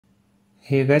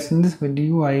Hey guys, in this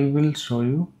video I will show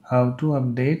you how to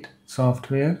update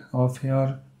software of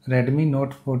your Redmi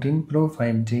Note 14 Pro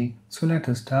 5G. So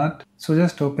let's start. So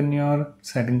just open your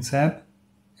settings app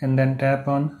and then tap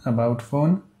on about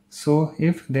phone. So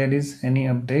if there is any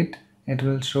update, it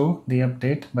will show the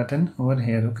update button over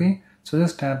here. Okay, so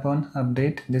just tap on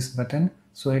update this button.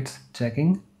 So it's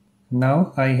checking.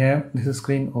 Now I have this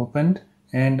screen opened,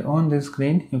 and on this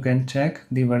screen you can check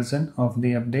the version of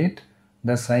the update,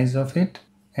 the size of it,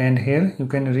 and here you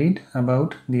can read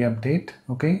about the update.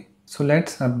 Okay, so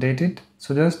let's update it.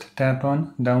 So just tap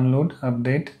on download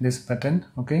update this button.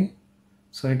 Okay,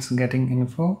 so it's getting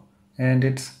info and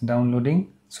it's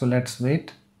downloading, so let's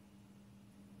wait.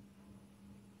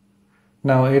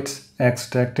 Now it's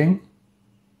extracting.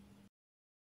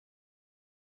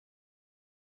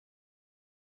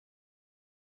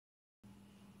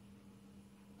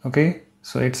 Okay,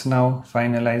 so it's now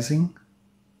finalizing.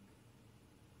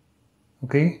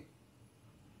 Okay,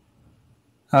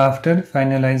 after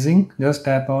finalizing, just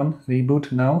tap on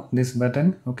reboot now this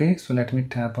button. Okay, so let me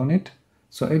tap on it.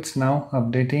 So it's now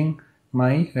updating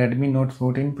my Redmi Note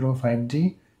 14 Pro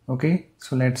 5G. Okay,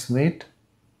 so let's wait.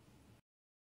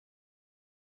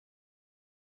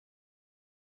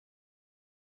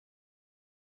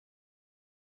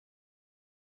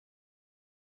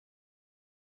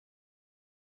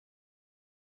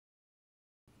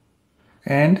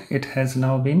 And it has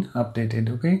now been updated.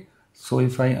 Okay, so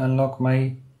if I unlock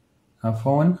my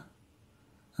phone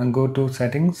and go to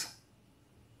settings,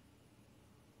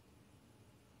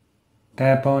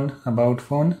 tap on about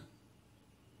phone,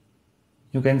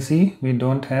 you can see we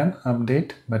don't have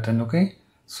update button. Okay,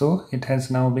 so it has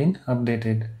now been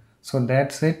updated. So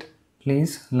that's it.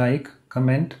 Please like,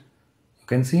 comment. You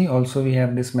can see also we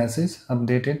have this message,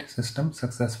 updated system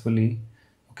successfully.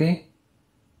 Okay,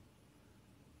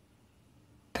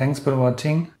 thanks for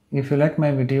watching. If you like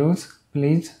my videos,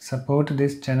 please support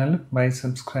this channel by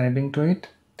subscribing to it.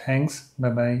 Thanks. Bye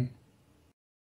bye.